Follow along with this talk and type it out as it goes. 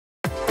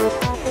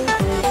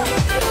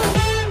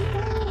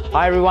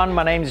Hi everyone,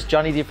 my name is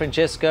Johnny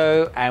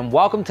DiFrancesco and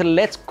welcome to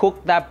Let's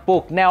Cook That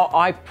Book. Now,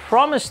 I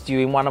promised you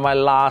in one of my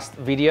last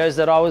videos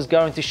that I was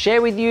going to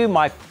share with you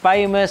my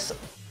famous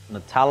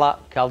Nutella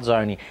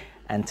calzone.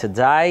 And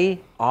today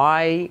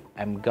I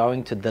am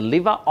going to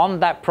deliver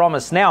on that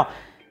promise. Now,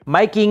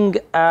 making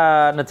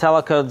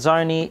Nutella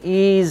calzone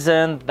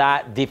isn't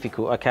that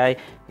difficult, okay?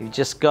 You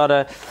just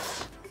gotta,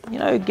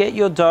 get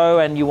your dough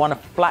and you wanna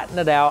flatten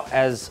it out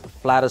as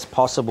flat as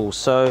possible.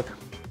 So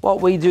what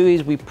we do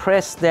is we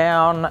press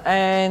down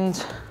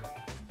and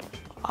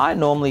I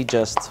normally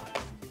just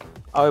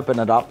open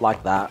it up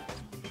like that,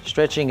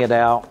 stretching it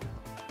out,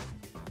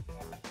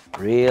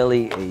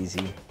 really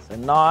easy. So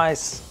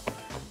nice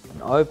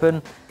and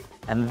open.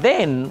 And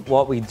then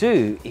what we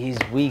do is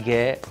we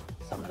get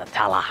some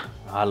Nutella.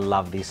 I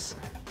love this.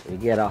 We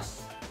get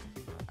us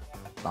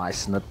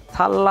nice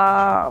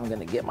Nutella. I'm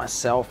gonna get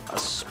myself a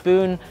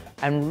spoon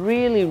and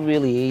really,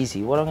 really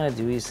easy. What I'm gonna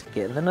do is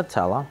get the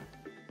Nutella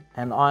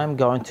and I'm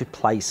going to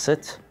place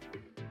it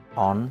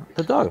on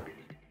the dough.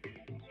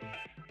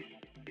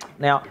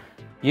 Now,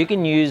 you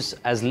can use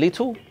as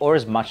little or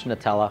as much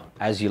Nutella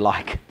as you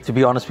like. To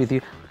be honest with you,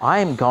 I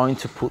am going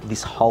to put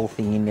this whole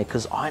thing in there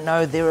because I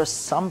know there are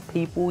some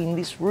people in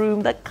this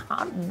room that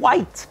can't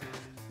wait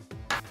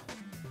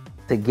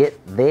to get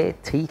their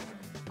teeth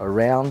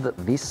around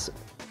this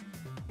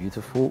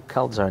beautiful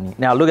calzone.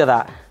 Now look at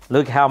that.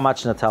 Look how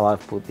much Nutella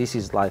I've put. This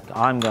is like,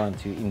 I'm going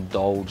to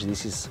indulge.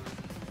 This is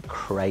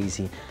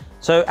crazy.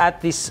 So at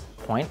this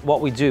point,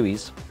 what we do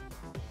is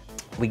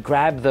we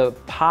grab the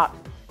part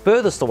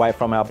furthest away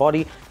from our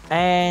body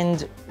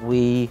and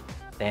we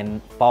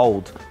then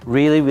fold.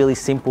 Really, really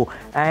simple.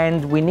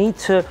 And we need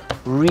to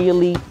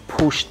really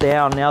push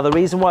down. Now, the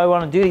reason why I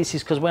want to do this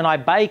is because when I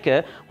bake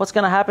it, what's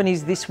going to happen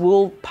is this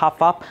will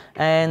puff up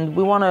and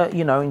we want to,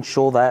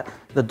 ensure that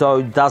the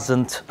dough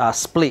doesn't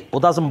split or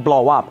doesn't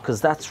blow up,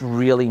 because that's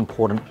really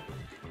important.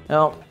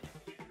 Now,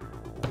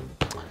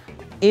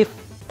 if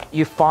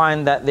you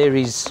find that there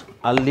is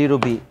a little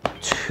bit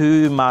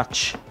too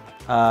much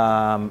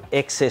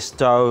excess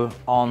dough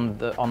on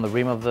the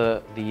rim of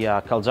the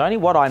calzone,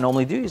 what I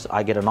normally do is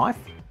I get a knife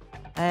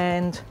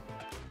and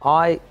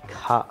I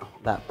cut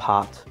that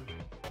part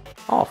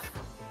off,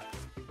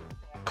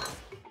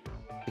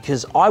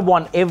 because I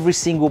want every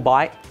single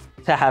bite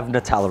to have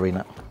Nutella in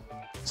it.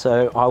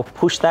 So I'll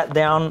push that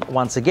down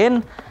once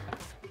again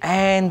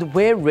and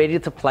we're ready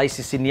to place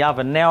this in the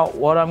oven. Now,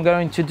 what I'm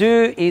going to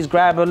do is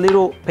grab a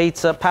little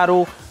pizza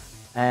paddle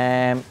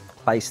and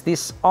place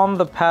this on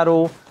the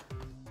paddle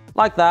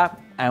like that,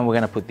 and we're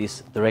going to put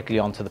this directly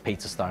onto the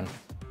pizza stone.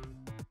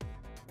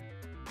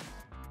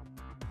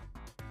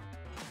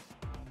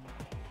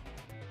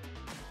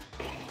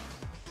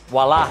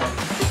 Voila!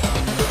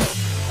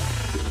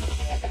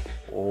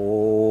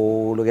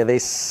 Oh, look at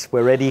this.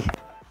 We're ready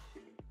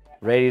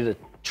to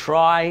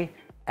try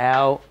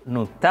our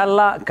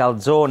Nutella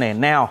calzone.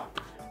 Now,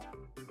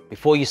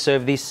 before you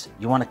serve this,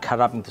 you want to cut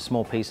it up into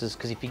small pieces,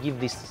 because if you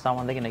give this to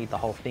someone, they're going to eat the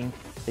whole thing.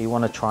 So you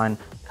want to try and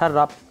cut it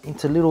up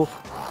into little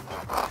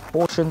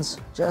portions,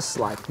 just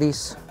like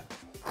this.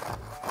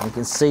 And you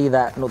can see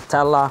that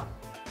Nutella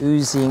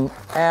oozing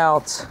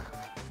out.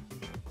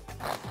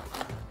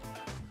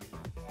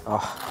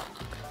 Oh.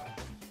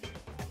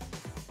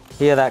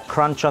 Hear that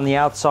crunch on the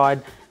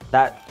outside,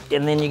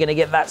 and then you're going to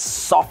get that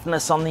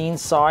softness on the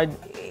inside.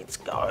 It's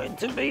going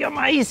to be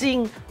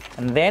amazing.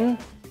 And then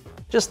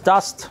just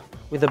dust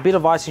with a bit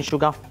of icing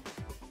sugar,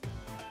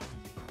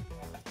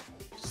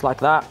 just like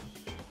that.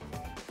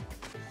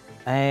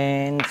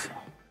 And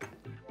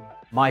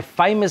my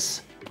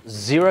famous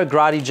Zero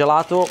Gradi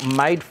gelato,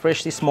 made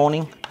fresh this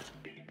morning.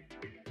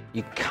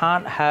 You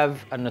can't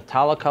have a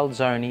Nutella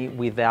calzone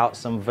without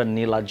some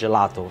vanilla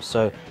gelato,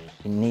 so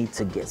you need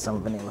to get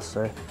some vanilla.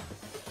 So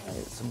I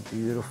get some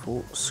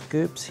beautiful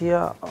scoops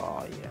here.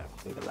 Oh yeah,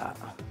 look at that.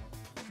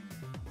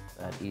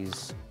 That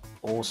is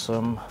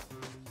awesome.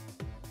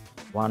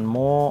 One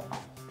more.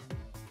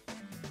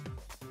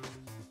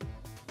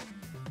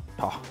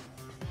 Oh.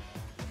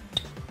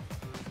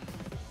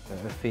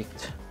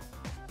 Perfect.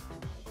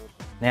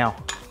 Now,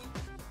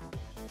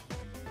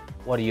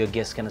 what are your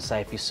guests going to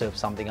say if you serve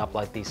something up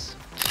like this?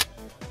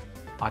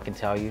 I can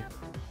tell you,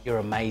 you're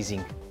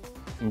amazing.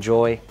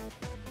 Enjoy,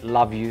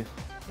 love you,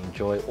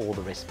 enjoy all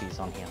the recipes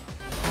on here.